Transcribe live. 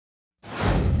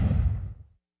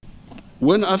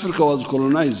when Africa was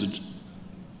colonized,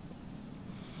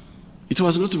 it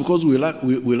was not because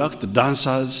we lacked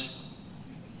dancers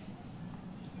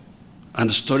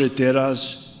and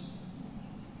storytellers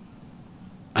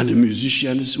and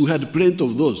musicians. We had plenty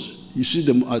of those. You see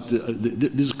them at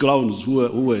these clowns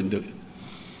who were in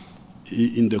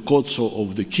the courts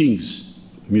of the kings,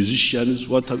 musicians,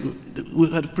 we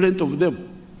had plenty of them.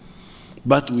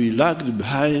 But we lagged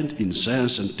behind in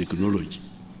science and technology.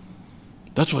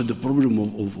 That's what the problem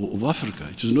of Africa.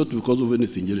 It is not because of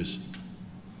anything else.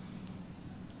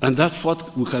 And that's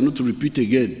what we cannot repeat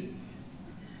again.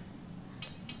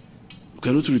 We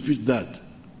cannot repeat that.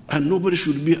 And nobody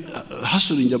should be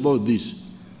hustling about this.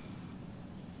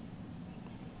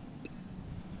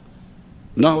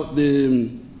 Now,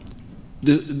 the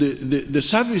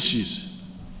services,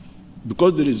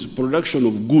 because there is production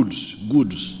of goods,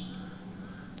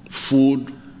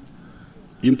 food,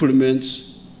 implements,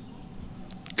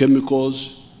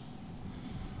 chemicals,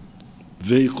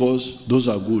 vehicles, those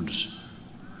are goods.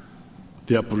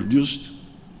 They are produced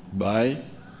by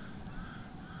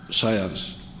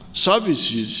science.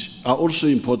 Services are also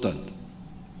important.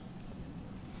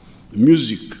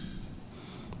 Music.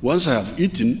 Once I have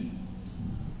eaten,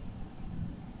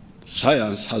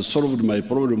 science has solved my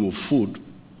problem of food.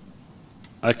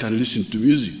 I can listen to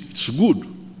music. It's good.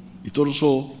 It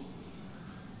also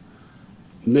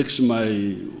makes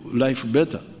my life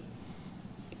better.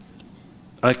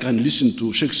 I can listen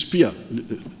to Shakespeare,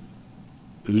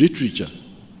 literature.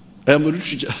 I'm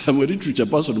a literature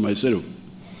person myself.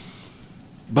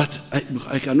 But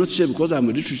I cannot say because I'm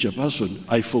a literature person,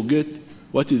 I forget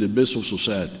what is the base of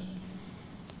society.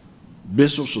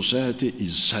 Base of society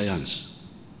is science.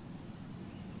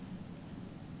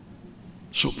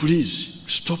 So please,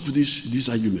 stop this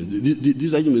argument.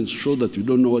 These arguments show that you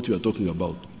don't know what you are talking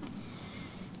about.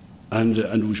 And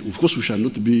of course we shall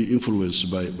not be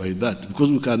influenced by that, because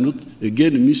we cannot,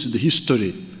 again, miss the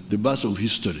history, the birth of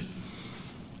history.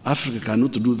 Africa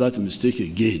cannot do that mistake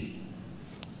again.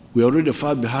 We are already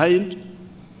far behind.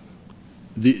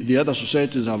 The other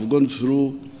societies have gone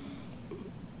through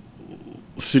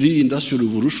 3 industrial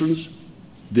revolutions.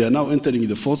 They are now entering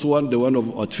the 4th one, the one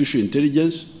of artificial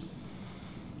intelligence.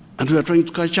 And we are trying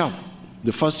to catch up.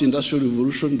 The first industrial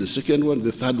revolution, the second one,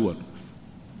 the third one.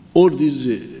 All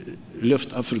these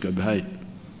left Africa behind.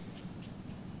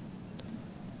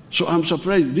 So I'm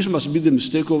surprised. This must be the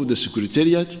mistake of the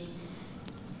Secretariat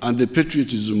and the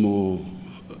patriotism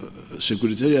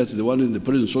Secretariat, the one in the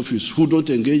President's office, who don't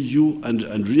engage you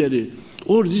and really,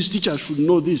 all these teachers should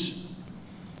know this.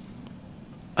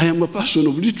 I am a person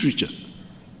of literature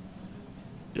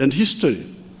and history,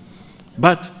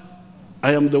 but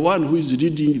I am the one who is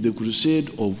leading the crusade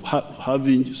of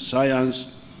having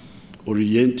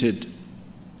science-oriented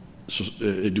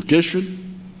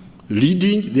education,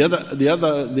 leading. The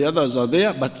others are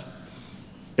there, but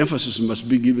emphasis must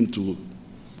be given to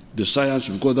the science,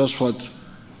 because that's what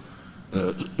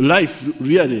life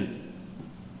really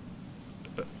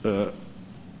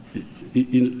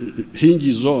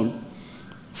hinges on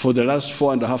for the last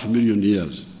 4.5 million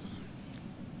years.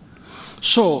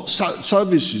 So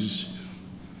services,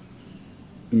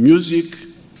 music,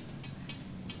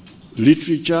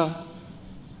 literature,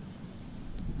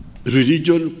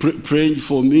 religion, praying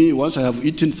for me. Once I have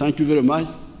eaten, thank you very much.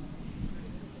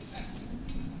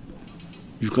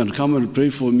 You can come and pray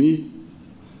for me.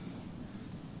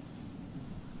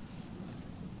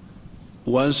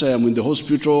 Once I am in the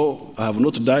hospital, I have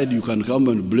not died, you can come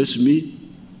and bless me.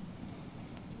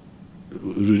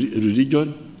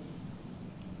 Religion.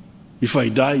 If I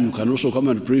die, you can also come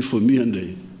and pray for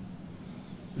me.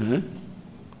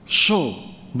 So,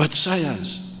 but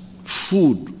science,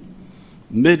 food,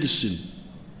 medicine,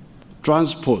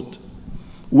 transport,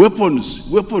 weapons.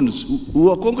 We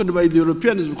were conquered by the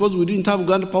Europeans because we didn't have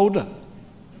gunpowder.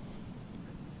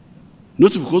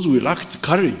 Not because we lacked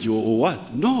courage or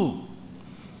what. No.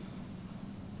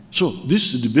 So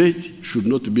this debate should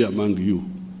not be among you.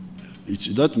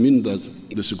 That means that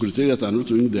the Secretariat are not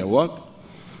doing their work,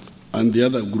 and the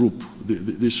other group,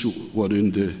 this were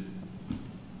in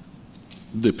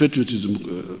the patriotism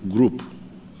group.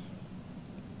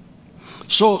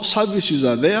 So services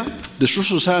are there, the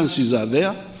social sciences are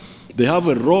there, they have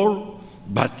a role,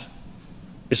 but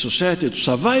a society to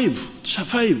survive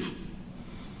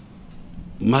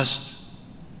must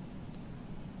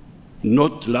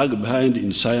not lag behind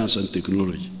in science and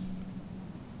technology.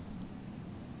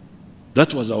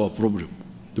 That was our problem,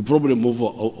 the problem of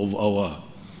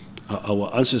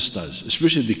our ancestors,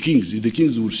 especially the kings. The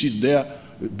kings would sit there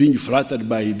being flattered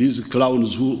by these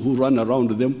clowns who run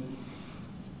around them.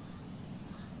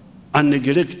 and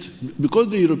neglect, because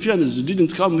the Europeans didn't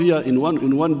come here in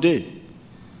one day.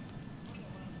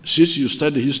 Since you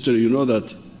study history, you know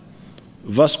that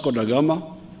Vasco da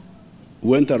Gama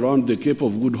went around the Cape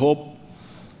of Good Hope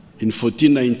in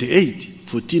 1498.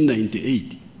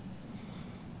 1498.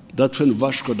 That's when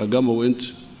Vasco da Gama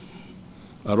went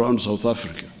around South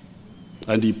Africa.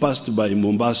 And he passed by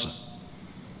Mombasa.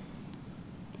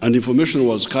 And information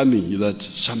was coming that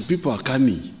some people are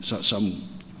coming,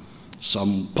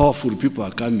 some powerful people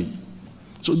are coming.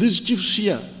 So these chiefs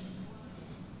here,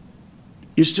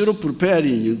 instead of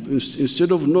preparing,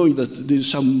 instead of knowing that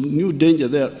there's some new danger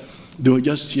there, they were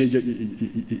just here,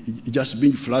 just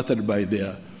being flattered by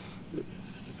their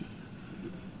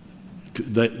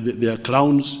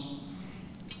clowns.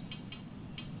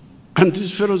 And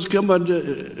these fellows came,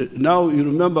 and now you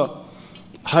remember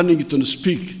Huntington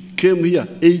Speke came here,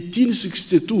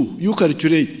 1862, you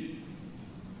calculate,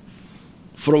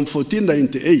 from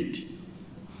 1498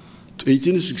 to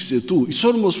 1862, it's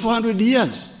almost 400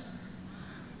 years.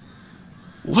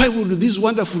 Why would these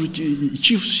wonderful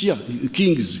chiefs here,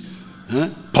 kings,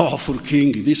 powerful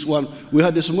king, this one, we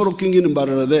had a small king in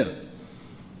Mbarara there.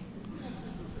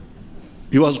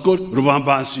 He was called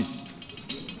Rubambansi.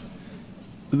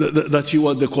 That he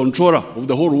was the controller of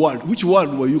the whole world. Which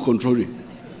world were you controlling?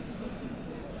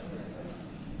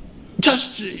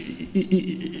 Just,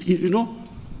 you know,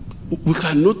 we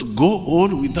cannot go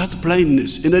on with that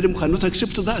blindness. NRM cannot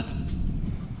accept that.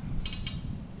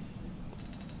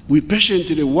 We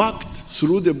patiently walked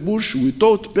through the bush. We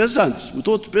taught peasants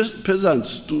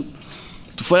to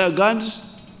fire guns.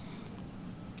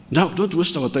 Now, don't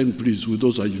waste our time, please, with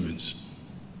those arguments.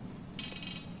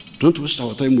 Don't waste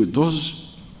our time with those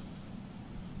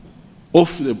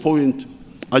off-the-point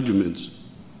arguments.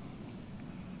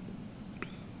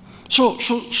 So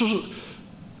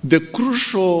the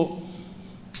crucial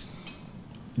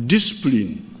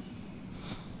discipline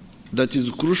that is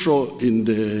crucial in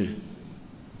the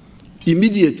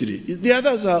immediately, the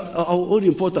others are all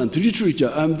important.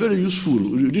 Literature, I'm very useful.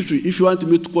 Literature, if you want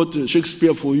me to quote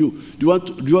Shakespeare for you, do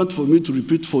you want for me to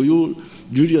repeat for you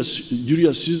Julius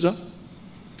Caesar?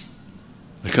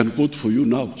 I can quote for you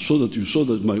now so that you saw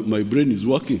that my brain is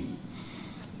working.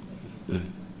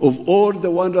 Of all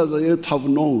the wonders I yet have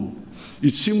known,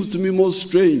 it seems to me most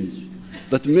strange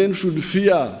that men should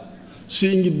fear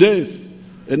seeing death,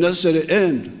 a necessary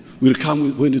end will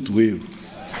come when it will.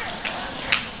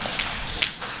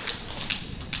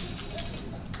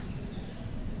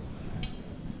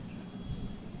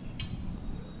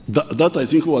 That I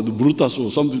think was Brutus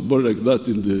or something like that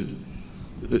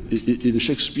in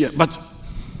Shakespeare. But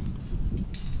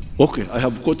okay, I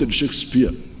have quoted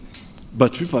Shakespeare,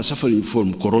 but people are suffering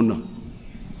from corona.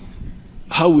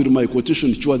 How will my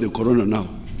quotation cure the corona now?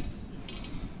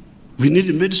 We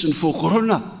need medicine for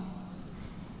corona.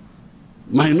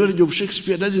 My knowledge of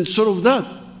Shakespeare doesn't solve that.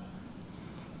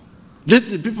 Let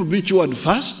the people be cured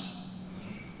first,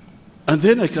 and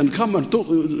then I can come and talk,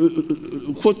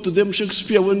 quote to them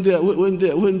Shakespeare when they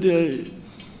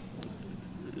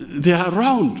are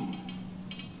around.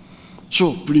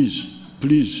 So please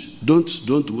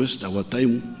don't waste our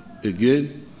time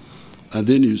again. And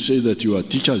then you say that you are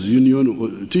teachers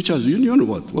union. Teachers union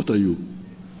what? What are you?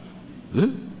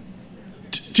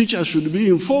 Teachers should be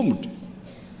informed.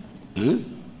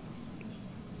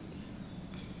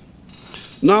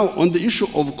 Now, on the issue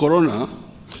of corona,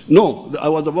 no, I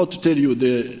was about to tell you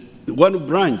the one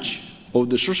branch of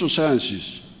the social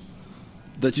sciences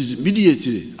that is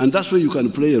immediately, and that's where you can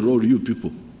play a role, you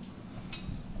people.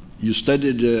 You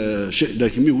studied,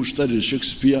 like me who studied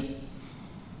Shakespeare.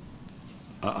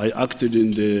 I acted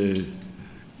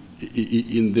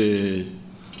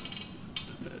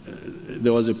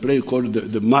there was a play called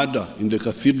The Murder in the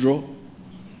Cathedral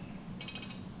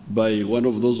by one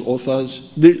of those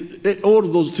authors. All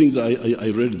those things, I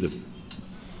read them.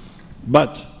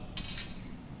 But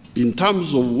in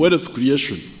terms of wealth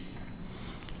creation,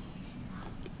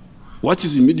 what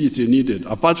is immediately needed,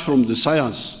 apart from the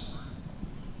science,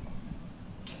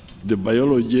 the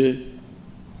biology,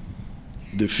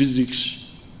 the physics,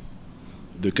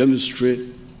 the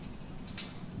chemistry,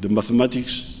 the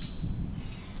mathematics,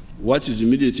 what is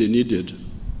immediately needed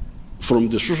from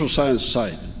the social science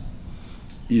side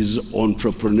is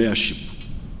entrepreneurship.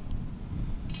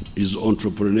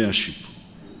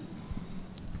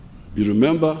 You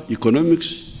remember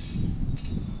economics,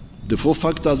 the 4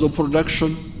 factors of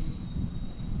production: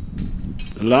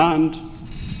 land,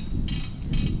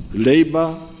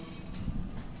 labor,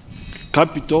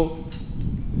 capital.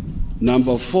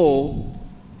 Number 4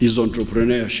 is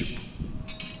entrepreneurship.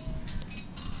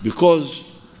 Because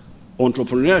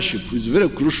entrepreneurship is very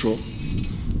crucial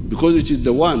because it is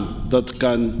the one that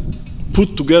can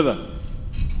put together,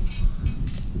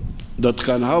 that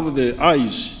can have the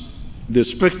eyes, the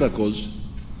spectacles,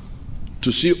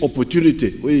 to see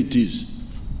opportunity where it is.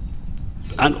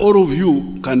 And all of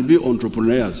you can be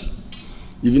entrepreneurs.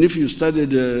 Even if you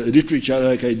studied literature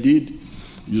like I did,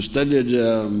 you studied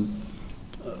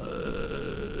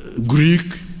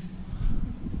Greek,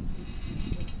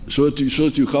 so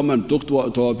that you come and talk to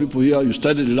our people here. You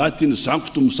studied Latin,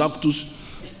 sanctum, sanctus.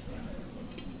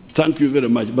 Thank you very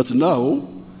much. But now,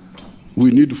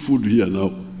 we need food here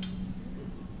now.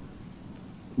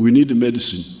 We need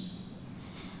medicine.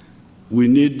 We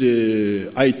need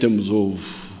items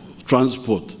of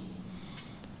transport.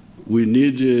 We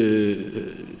need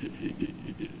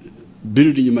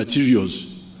building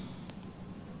materials.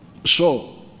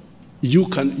 So you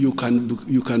can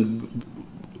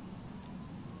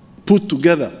put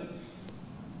together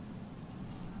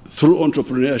through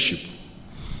entrepreneurship,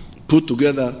 put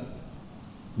together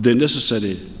the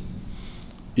necessary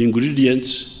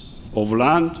ingredients of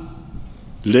land,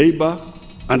 labor,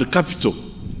 and capital.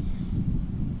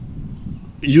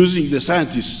 Using the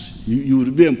scientists, you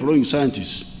will be employing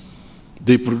scientists.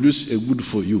 They produce a good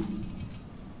for you.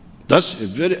 That's a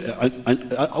very,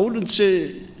 I wouldn't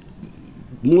say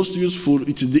most useful,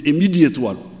 it is the immediate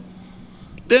one.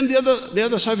 Then the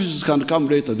other services can come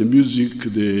later, the music,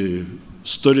 the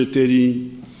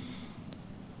storytelling,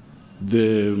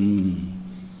 the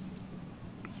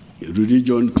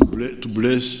religion to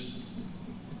bless.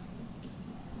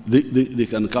 They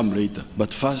can come later.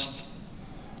 But first,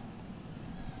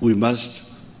 we must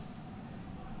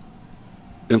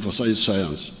emphasize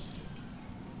science.